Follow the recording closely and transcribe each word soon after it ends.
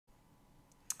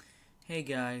Hey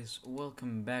guys,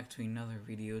 welcome back to another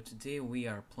video. Today we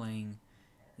are playing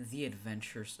The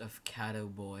Adventures of Catto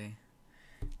Boy.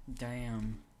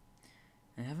 Damn,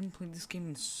 I haven't played this game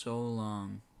in so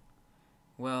long.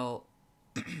 Well,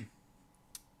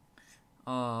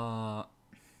 uh,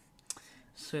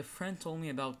 so a friend told me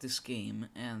about this game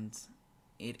and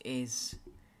it is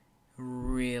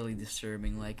really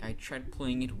disturbing. Like, I tried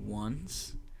playing it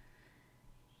once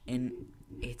and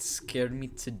it scared me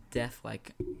to death,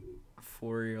 like,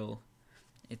 for real.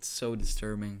 It's so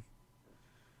disturbing.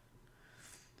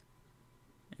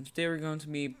 And today we're going to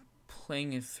be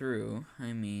playing it through.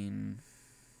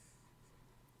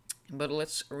 But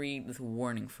let's read the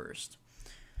warning first.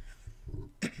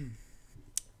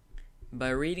 By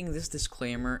reading this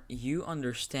disclaimer, you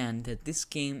understand that this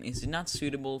game is not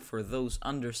suitable for those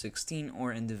under 16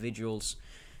 or individuals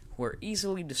who are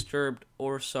easily disturbed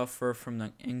or suffer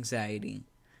from anxiety.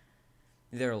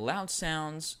 There are loud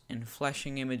sounds and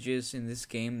flashing images in this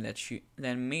game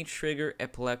that may trigger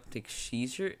epileptic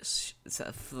seizures.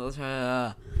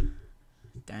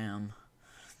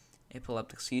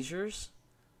 Epileptic seizures.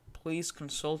 Please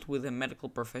consult with a medical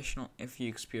professional if you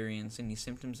experience any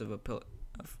symptoms of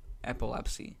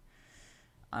epilepsy.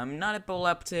 I'm not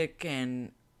epileptic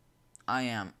and I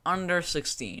am under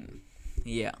 16.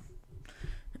 Yeah.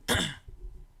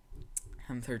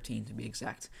 I'm 13 to be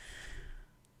exact.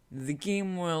 The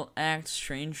game will act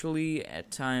strangely at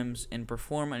times and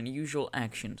perform unusual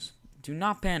actions. Do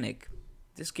not panic.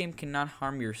 This game cannot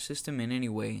harm your system in any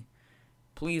way.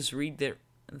 Please read the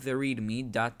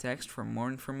readme.txt for more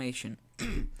information.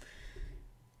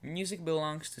 Music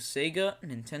belongs to Sega,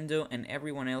 Nintendo, and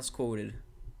everyone else quoted.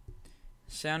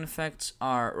 Sound effects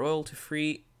are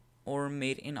royalty-free or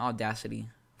made in Audacity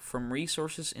from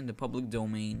resources in the public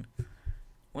domain.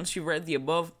 Once you've read the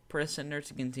above, press enter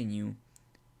to continue.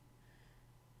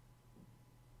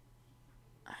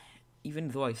 Even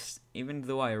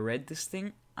though I read this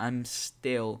thing, I'm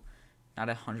still not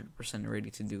 100% ready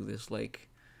to do this, like,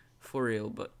 for real.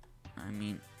 But I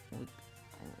mean,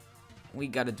 we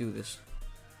gotta do this.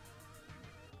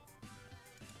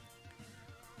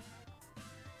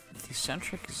 The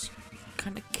soundtrack is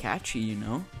kind of catchy, you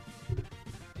know.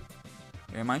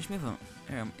 It reminds me of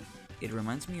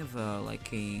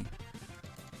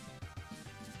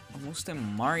almost a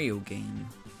Mario game.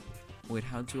 Wait,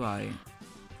 how do I?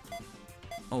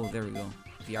 Oh, there we go.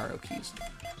 The arrow keys.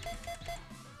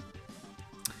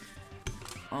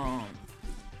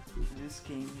 This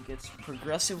game gets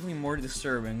progressively more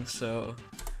disturbing, so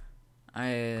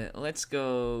let's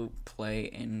go play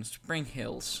in Spring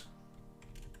Hills.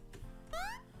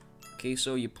 Okay,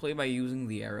 so you play by using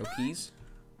the arrow keys.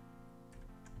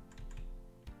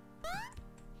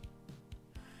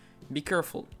 Be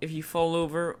careful. If you fall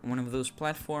over one of those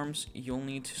platforms, you'll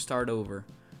need to start over.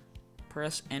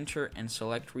 Press enter and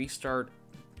select restart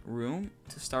room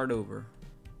to start over.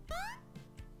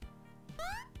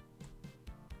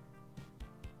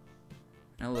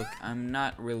 Now look, I'm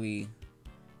not really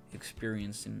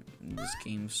experienced in this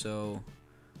game, so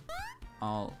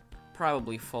I'll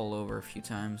probably fall over a few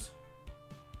times.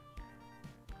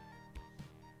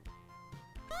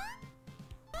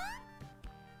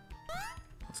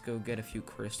 Let's go get a few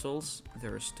crystals.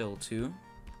 There are still 2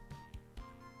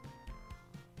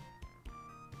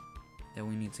 that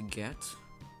we need to get.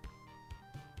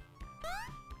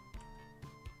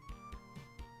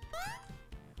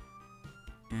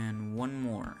 And 1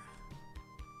 more.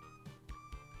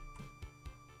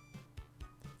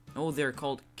 Oh, they're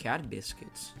called cat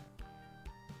biscuits.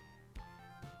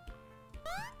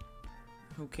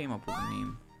 Who came up with a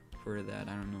name for that?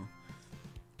 I don't know.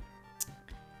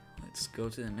 Let's go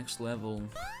to the next level.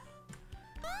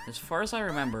 As far as I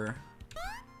remember,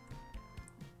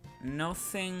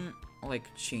 nothing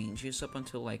like changes up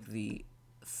until like the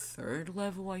 3rd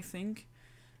level, I think.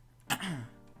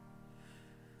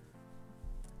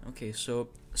 Okay, so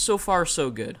far so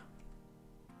good.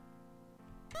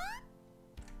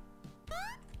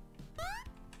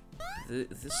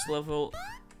 This level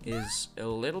is a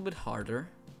little bit harder.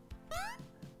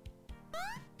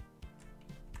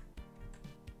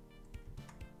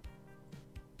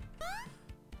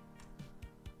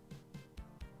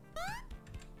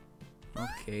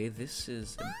 Okay, this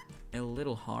is a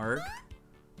little hard.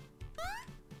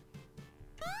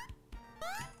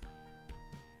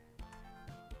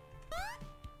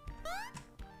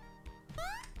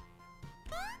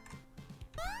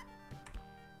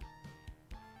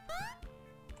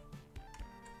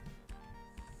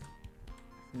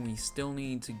 We still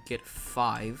need to get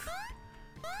 5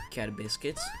 cat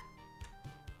biscuits.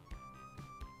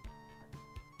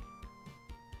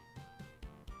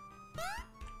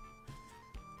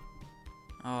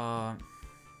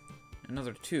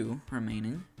 Another 2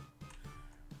 remaining,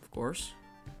 of course.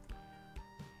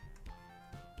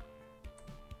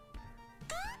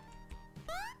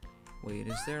 Wait,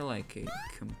 is there like a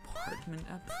compartment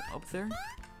up there?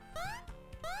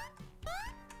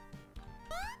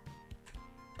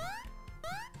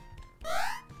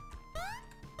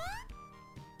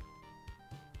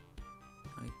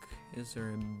 Like, is there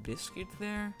a biscuit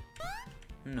there?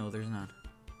 No, there's not.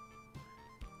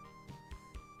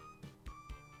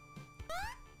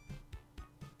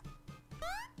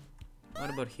 What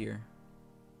about here?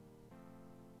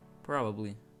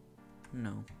 Probably.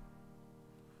 No.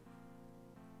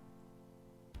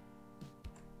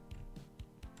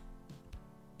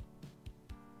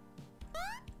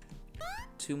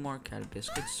 Two more cat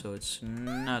biscuits, so it's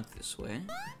not this way.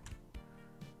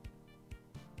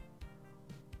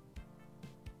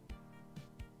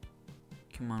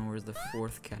 Come on, where's the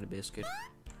 4th cat biscuit?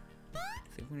 I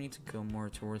think we need to go more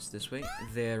towards this way.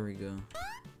 There we go.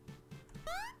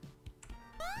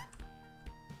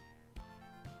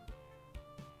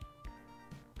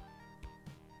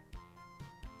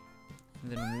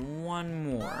 And then one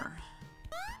more.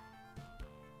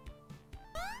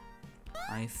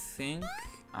 I think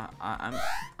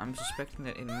I'm suspecting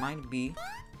that it might be.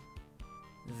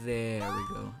 There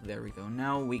we go. There we go.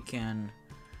 Now we can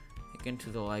get into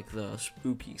the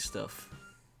spooky stuff.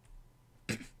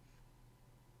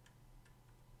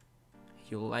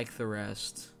 You'll like the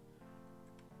rest.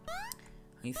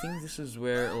 I think this is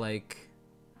where like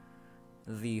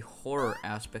the horror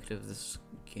aspect of this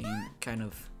game kind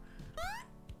of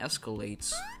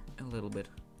escalates a little bit.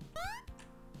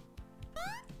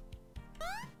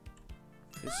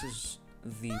 This is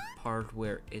the part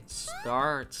where it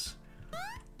starts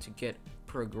to get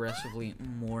progressively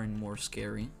more and more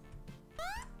scary.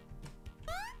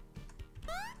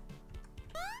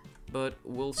 But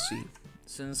we'll see.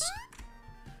 Since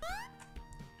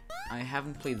I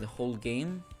haven't played the whole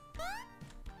game,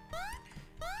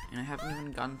 and I haven't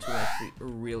even gotten to like the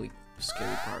really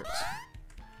scary parts.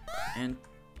 And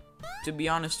to be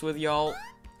honest with y'all,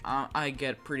 I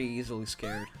get pretty easily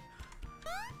scared.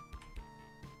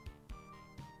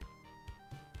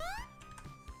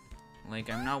 Like,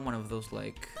 I'm not one of those,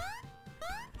 like,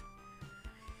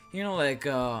 you know, like,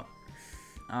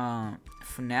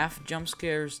 FNAF jump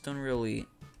scares don't really,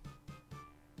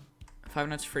 Five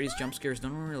Nights at Freddy's jump scares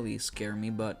don't really scare me,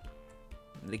 but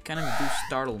they kind of do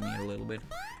startle me a little bit.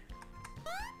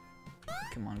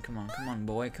 Come on, come on, come on,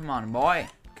 boy, come on, boy,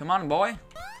 come on, boy.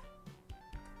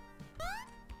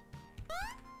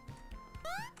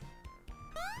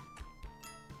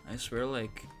 I swear,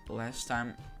 like, last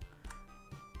time,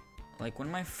 like,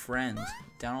 when my friend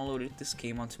downloaded this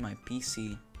game onto my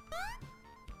PC,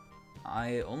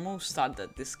 I almost thought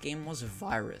that this game was a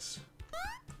virus.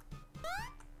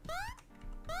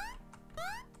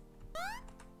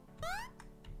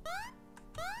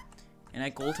 And I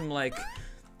called him like,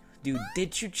 dude,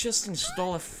 did you just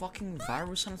install a fucking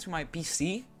virus onto my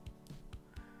PC?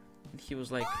 And he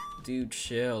was like, dude,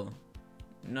 chill.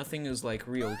 Nothing is like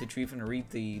real. Did you even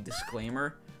read the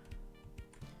disclaimer?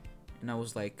 And I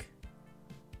was like,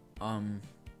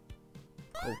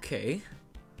 okay.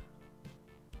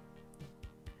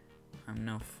 I'm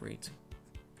now free to...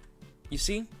 You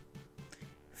see?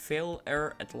 Fail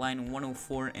error at line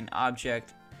 104 in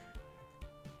object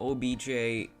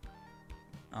obj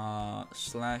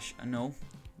slash, no,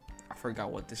 I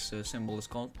forgot what this symbol is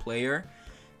called. Player.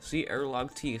 See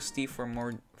errorlog txt for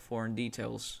more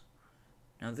details.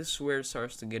 Now this is where it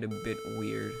starts to get a bit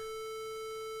weird.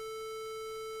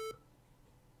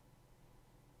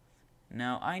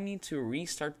 Now I need to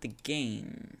restart the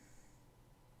game.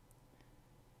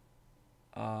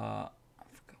 I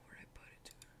forgot where I put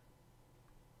it.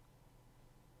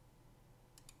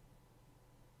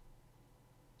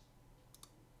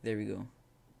 There we go.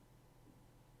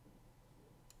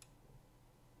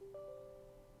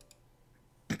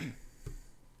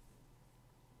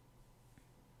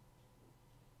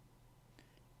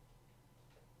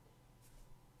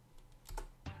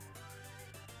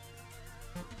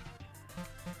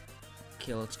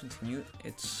 Okay, let's continue.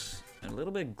 It's a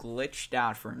little bit glitched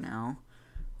out for now.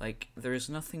 Like,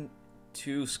 there's nothing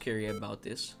too scary about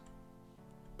this.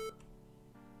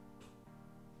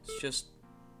 It's just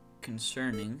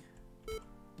concerning.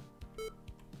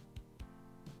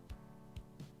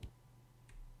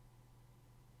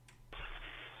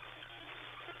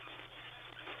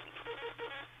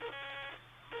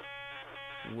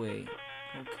 Wait,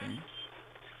 okay.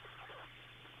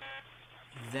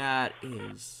 That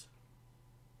is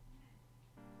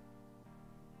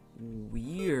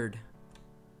weird.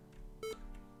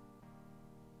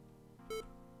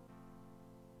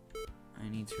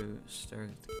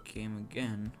 Start the game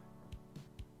again.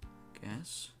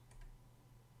 Guess.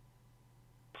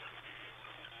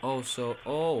 Oh, so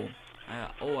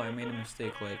I made a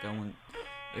mistake. Like I went.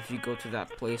 If you go to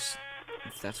that place,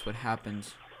 if that's what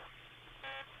happens.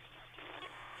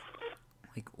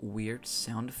 Like weird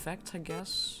sound effect, I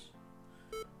guess.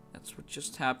 That's what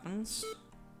just happens.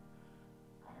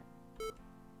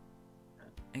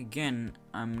 Again,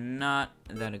 I'm not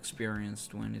that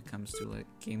experienced when it comes to like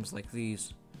games like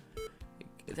these.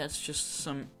 That's just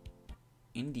some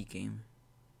indie game.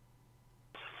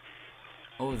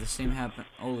 Oh, the same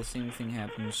thing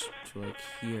happens to like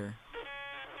here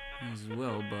as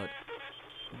well, but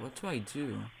what do I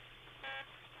do?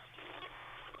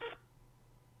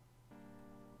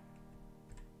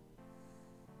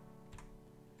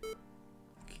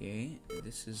 Okay,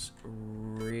 this is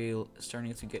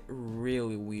starting to get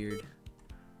really weird.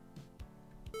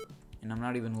 And I'm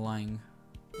not even lying.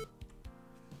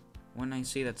 When I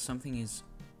say that something is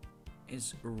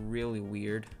really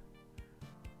weird,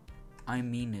 I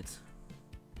mean it.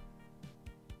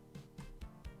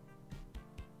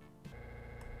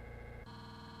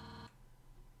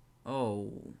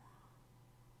 Oh.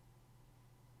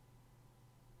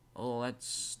 Oh,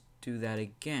 let's do that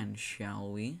again, shall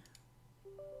we?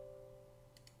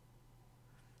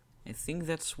 I think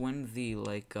that's when the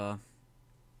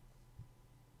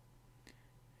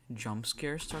jump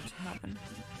scares start to happen.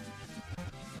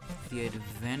 The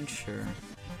adventure.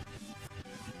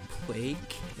 Play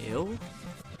kill?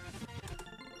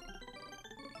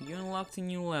 You unlocked a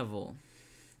new level.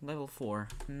 Level 4,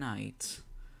 night.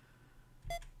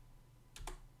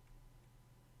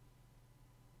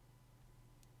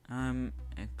 I'm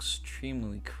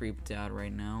extremely creeped out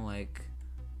right now, like.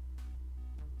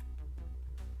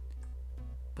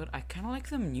 But I kind of like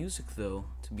the music though,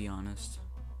 to be honest.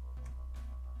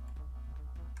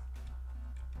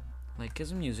 Like,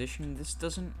 as a musician, this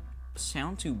doesn't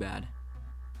sound too bad.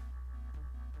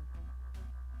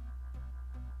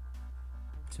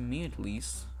 To me, at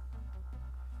least.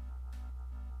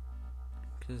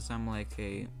 Because I'm like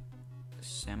a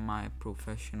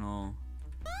semi-professional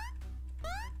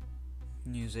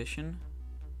musician.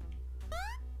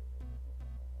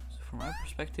 So from my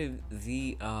perspective,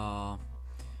 the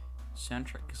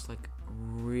soundtrack is like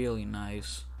really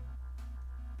nice.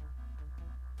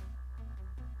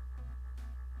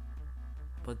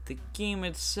 But the game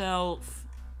itself,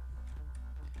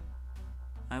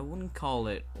 I wouldn't call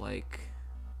it like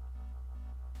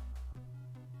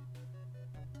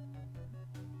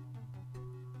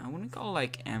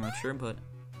amateur, but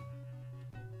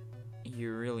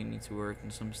you really need to work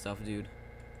on some stuff, dude.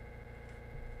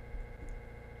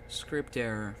 Script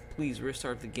error. Please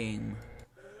restart the game.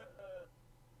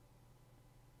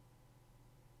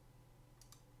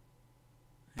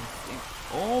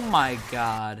 Oh my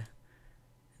god.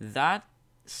 That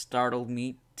startled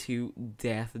me to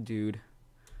death, dude.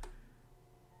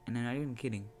 And I'm not even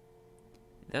kidding.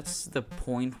 That's the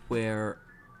point where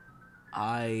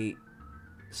I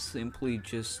simply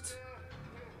just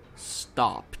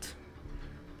stopped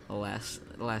the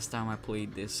last time I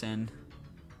played this, and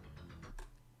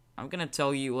I'm gonna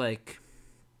tell you, like,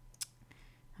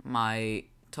 my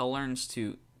tolerance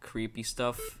to creepy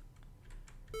stuff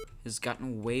has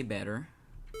gotten way better.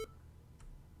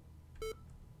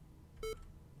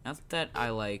 Not that I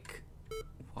like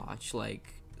watch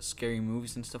like scary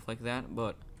movies and stuff like that,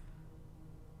 but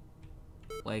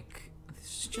like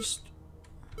this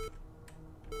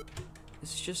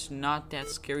is just not that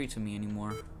scary to me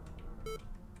anymore.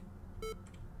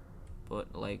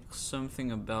 But like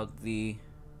something about the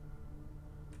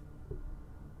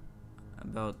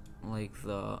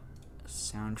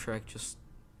soundtrack just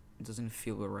doesn't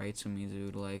feel right to me,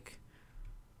 dude. Like,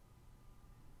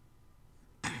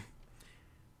 I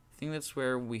think that's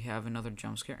where we have another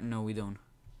jump scare. No, we don't.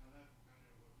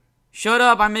 Shut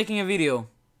up! I'm making a video.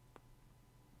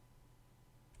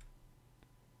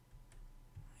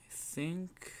 I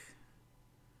think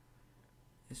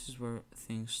this is where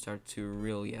things start to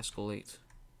really escalate.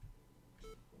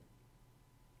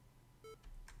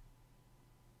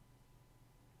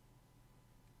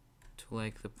 To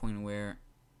like the point where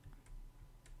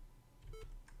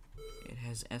it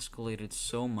has escalated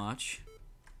so much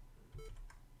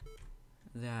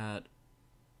that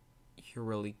you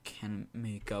really can't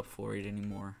make up for it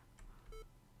anymore.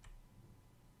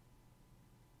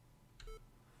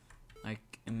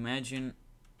 Like, imagine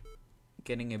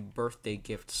getting a birthday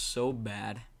gift so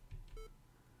bad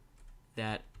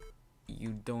that you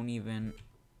don't even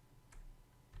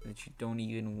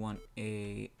want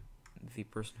the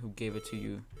person who gave it to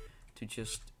you to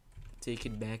just take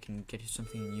it back and get you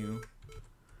something new.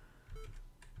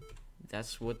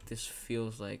 That's what this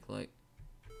feels like. Like,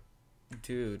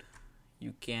 dude,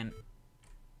 you can't.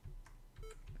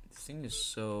 This thing is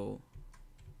so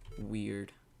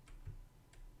weird.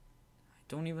 I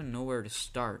don't even know where to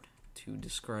start to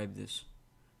describe this.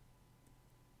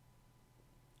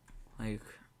 Like,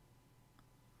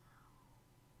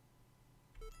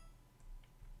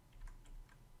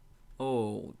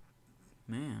 oh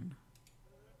man.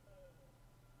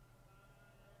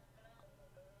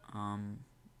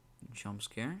 Jump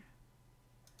scare.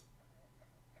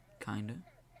 Kinda.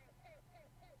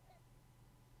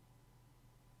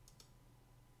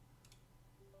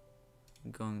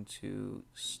 I'm going to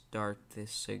start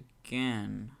this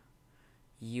again.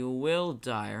 You will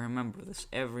die. Remember this.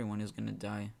 Everyone is gonna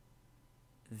die.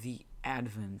 The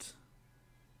Advent.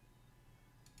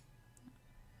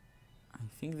 I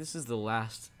think this is the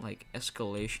last, like,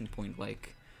 escalation point,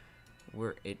 like,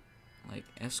 where it, like,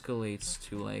 escalates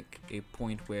to, like, a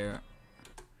point where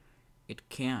it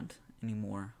can't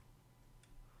anymore.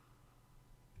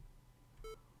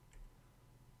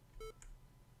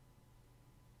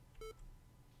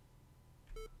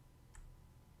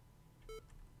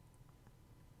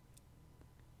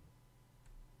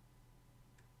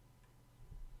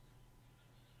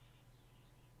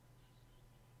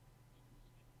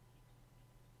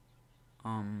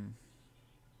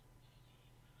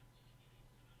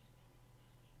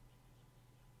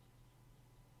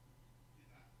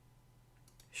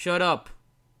 Shut up.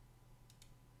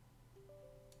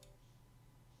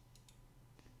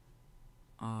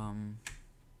 I'm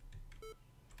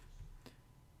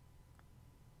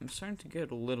starting to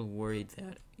get a little worried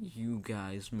that you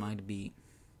guys might be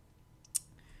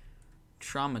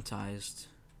traumatized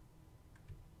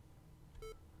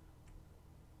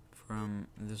from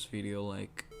this video.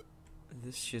 Like,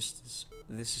 this is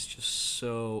just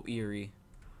so eerie.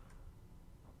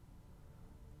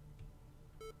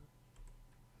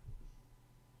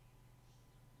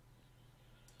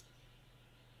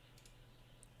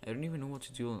 I don't even know what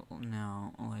to do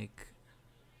now. Like,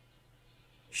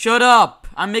 shut up!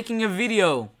 I'm making a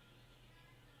video.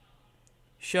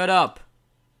 Shut up.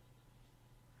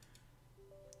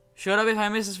 Shut up. If I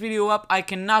mess this video up, I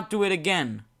cannot do it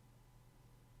again.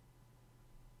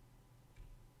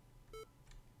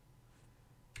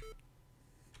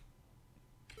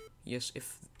 Yes,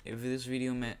 if this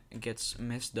video gets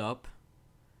messed up,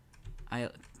 I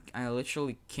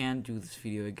literally can't do this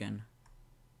video again.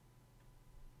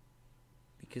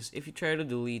 Because if you try to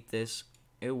delete this,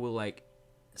 it will, like,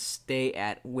 stay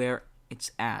at where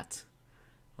it's at.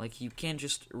 Like, you can't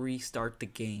just restart the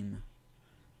game.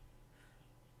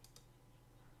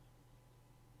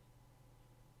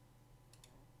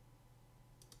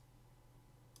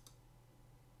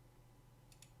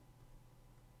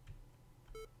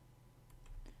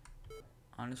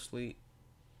 Honestly,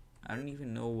 I don't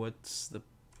even know what's the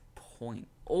point.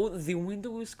 Oh, the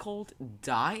window is called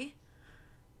Die?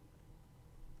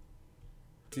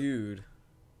 Dude.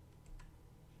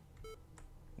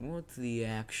 What the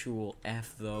actual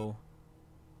F, though?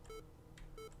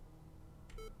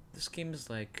 This game is,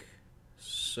 like,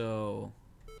 so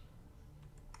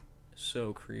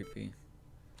creepy.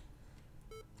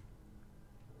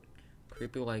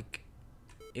 Creepy, like,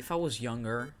 if I was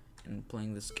younger and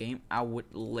playing this game, I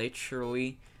would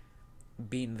literally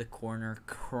be in the corner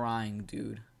crying,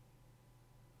 dude.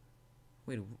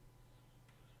 Wait,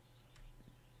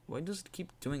 why does it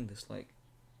keep doing this? Like,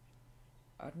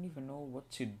 I don't even know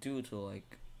what to do to,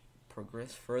 like,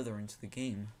 progress further into the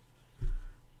game.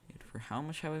 Wait, for how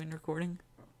much have I been recording?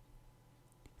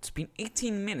 It's been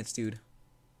 18 minutes, dude.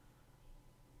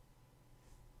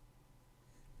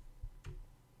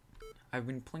 I've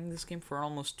been playing this game for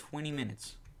almost 20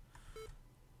 minutes.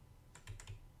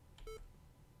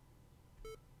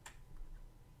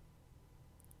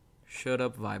 Shut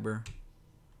up, Viber.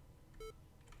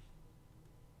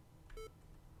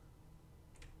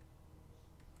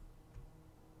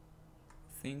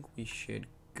 I think we should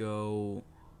go.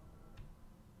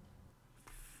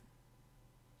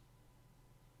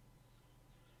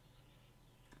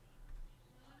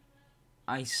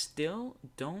 I still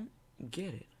don't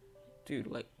get it. Dude,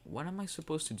 like, what am I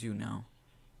supposed to do now?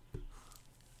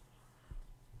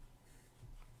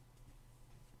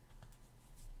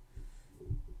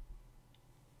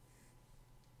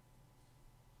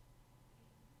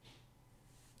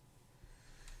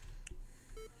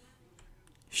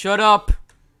 Shut up!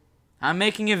 I'm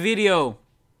making a video.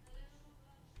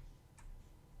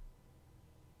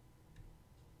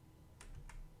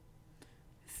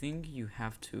 I think you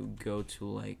have to go to,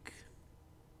 like,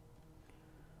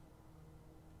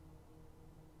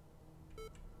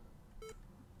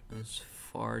 as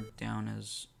far down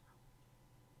as...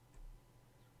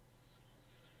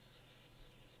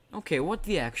 Okay, what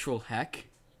the actual heck?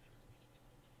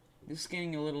 This is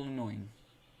getting a little annoying.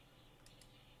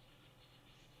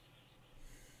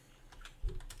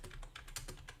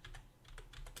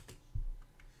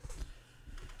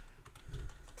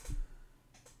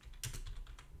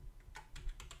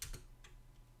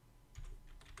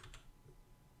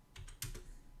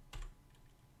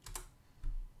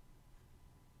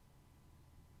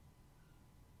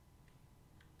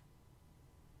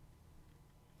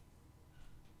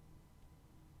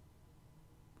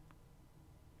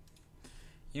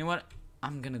 You know what?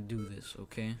 I'm gonna do this,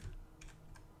 okay?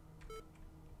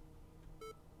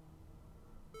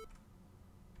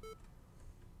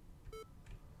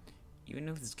 Even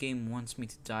if this game wants me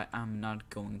to die, I'm not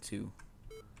going to.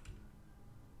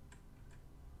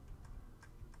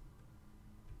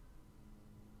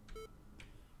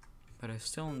 But I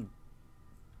still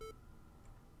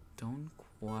don't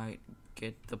quite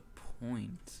get the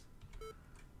point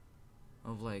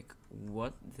of like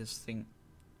what this thing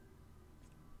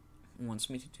wants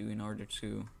me to do in order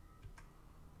to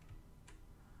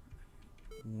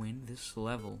win this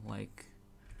level. Like,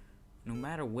 no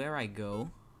matter where I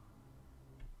go...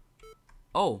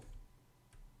 Oh!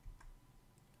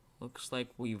 Looks like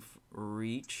we've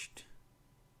reached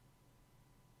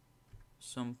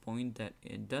some point that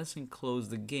it doesn't close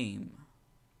the game.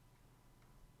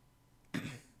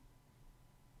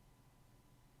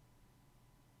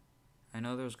 I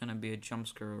know there's gonna be a jump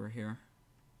scare over here.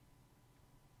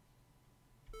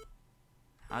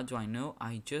 How do I know?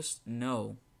 I just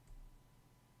know.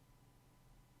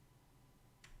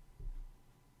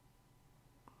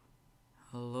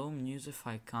 Hello,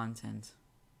 Musify content.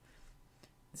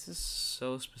 This is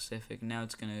so specific. Now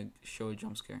it's gonna show a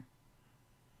jump scare.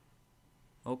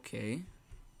 Okay.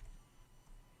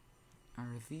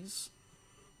 Are these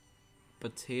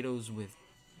potatoes with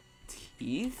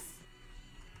teeth?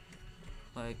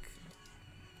 Like,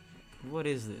 what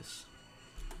is this?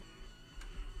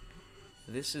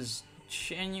 This is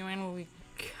genuinely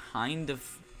kind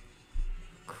of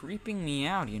creeping me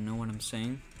out, you know what I'm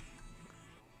saying?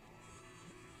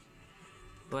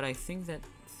 But I think that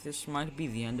this might be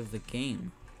the end of the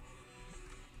game.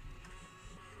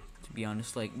 To be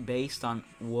honest, like, based on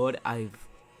what I've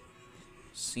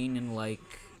seen in, like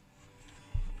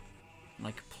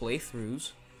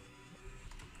playthroughs.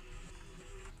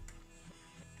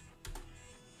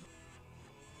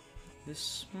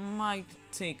 This might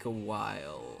take a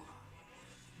while.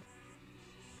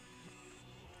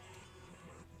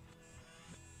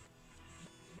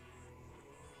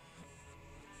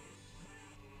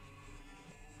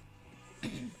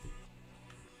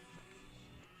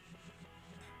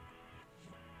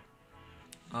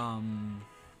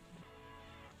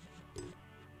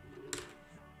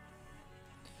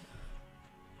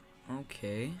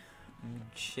 Okay. I'm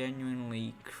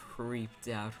genuinely creeped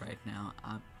out right now.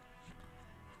 I'm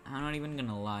not even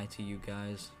gonna lie to you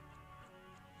guys.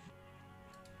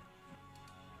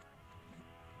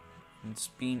 It's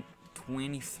been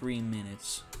 23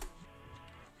 minutes.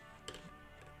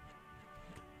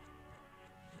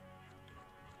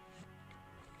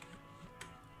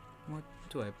 What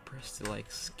do I press to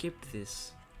like skip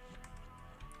this?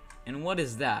 And what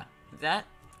is that? That,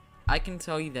 I can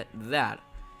tell you that that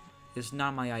is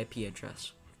not my IP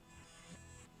address.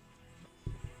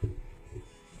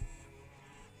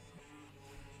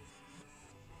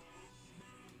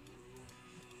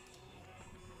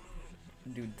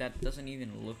 Dude, that doesn't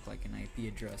even look like an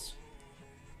IP address.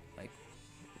 Like,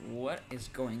 what is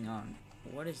going on?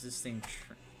 What is this thing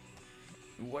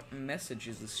what message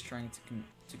is this trying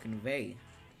to convey?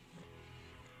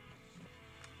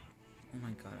 Oh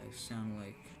my god, I sound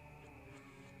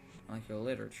like a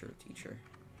literature teacher.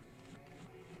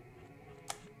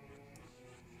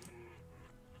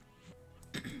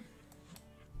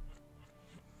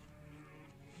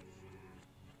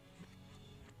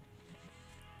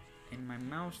 And my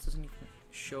mouse doesn't even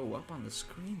show up on the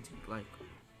screen, dude. Like,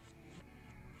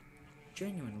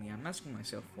 genuinely, I'm asking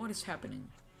myself, what is happening?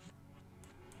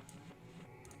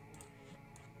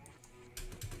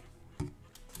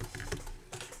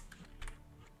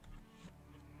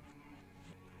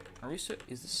 Are we is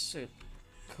this a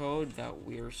code that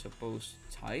we're supposed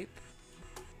to type?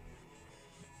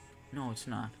 No, it's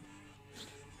not.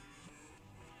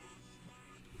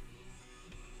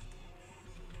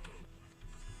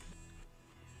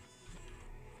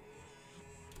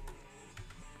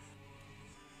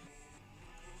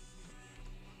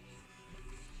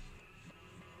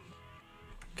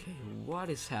 Okay, what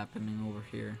is happening over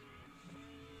here?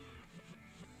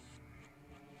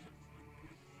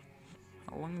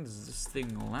 How long does this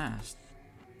thing last?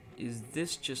 Is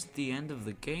this just the end of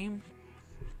the game?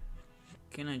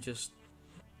 Can I just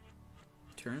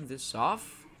turn this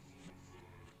off?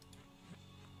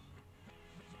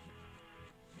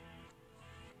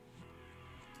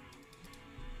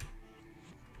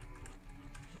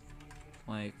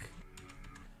 Like,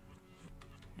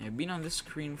 I've been on this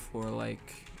screen for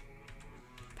like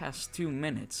past 2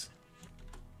 minutes.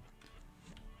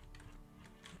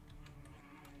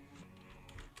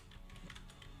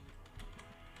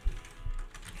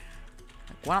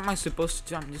 Like, what am I supposed to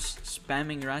do? I'm just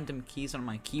spamming random keys on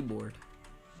my keyboard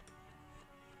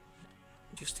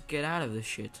just to get out of this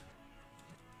shit.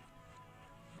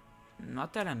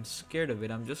 Not that I'm scared of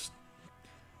it, I'm just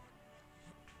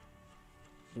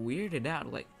weirded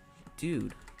out. Like,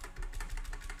 dude.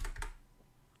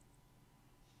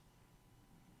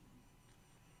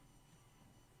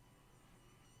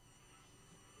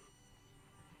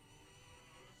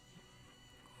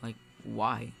 Like,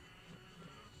 why?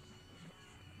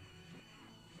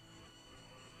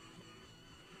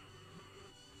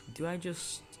 Do I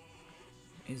just...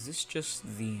 Is this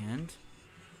just the end?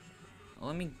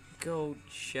 Let me go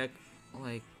check,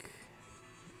 like,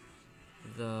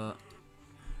 the...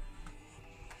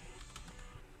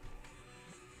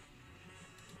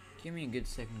 Give me a good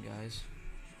second, guys.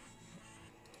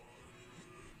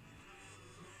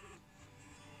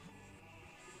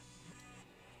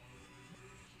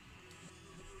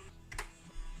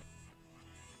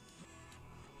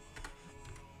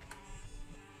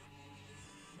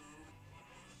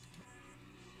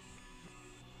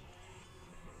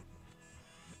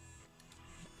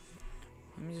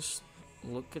 Let me just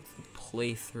look at the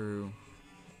playthrough.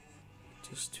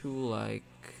 Just to like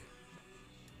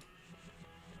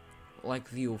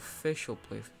the official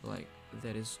playthrough, like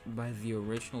that is by the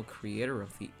original creator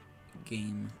of the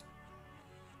game.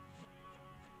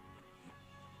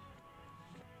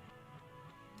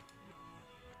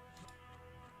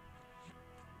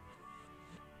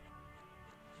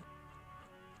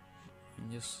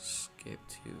 And just skip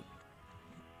to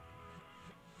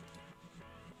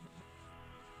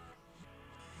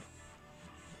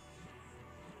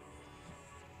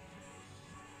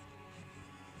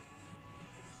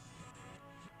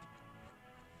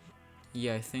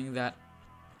yeah, I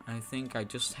think I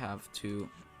just have to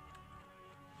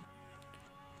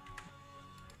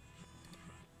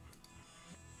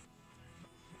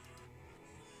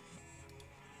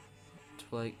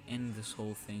like end this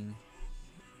whole thing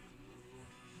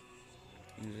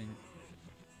using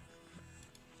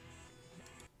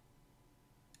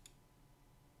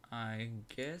I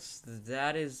guess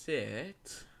that is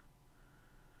it.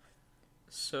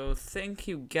 So thank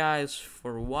you guys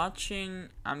for watching.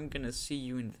 I'm gonna see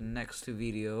you in the next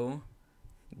video.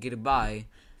 Goodbye.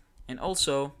 And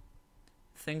also,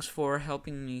 thanks for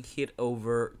helping me hit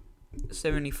over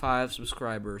 75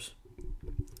 subscribers.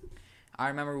 I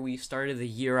remember we started the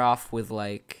year off with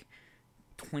like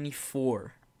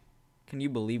 24. Can you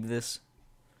believe this?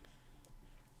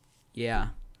 Yeah.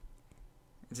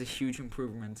 It's a huge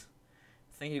improvement.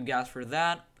 Thank you guys for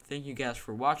that. Thank you guys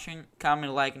for watching.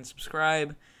 Comment, like, and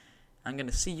subscribe. I'm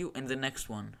gonna see you in the next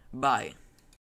one. Bye.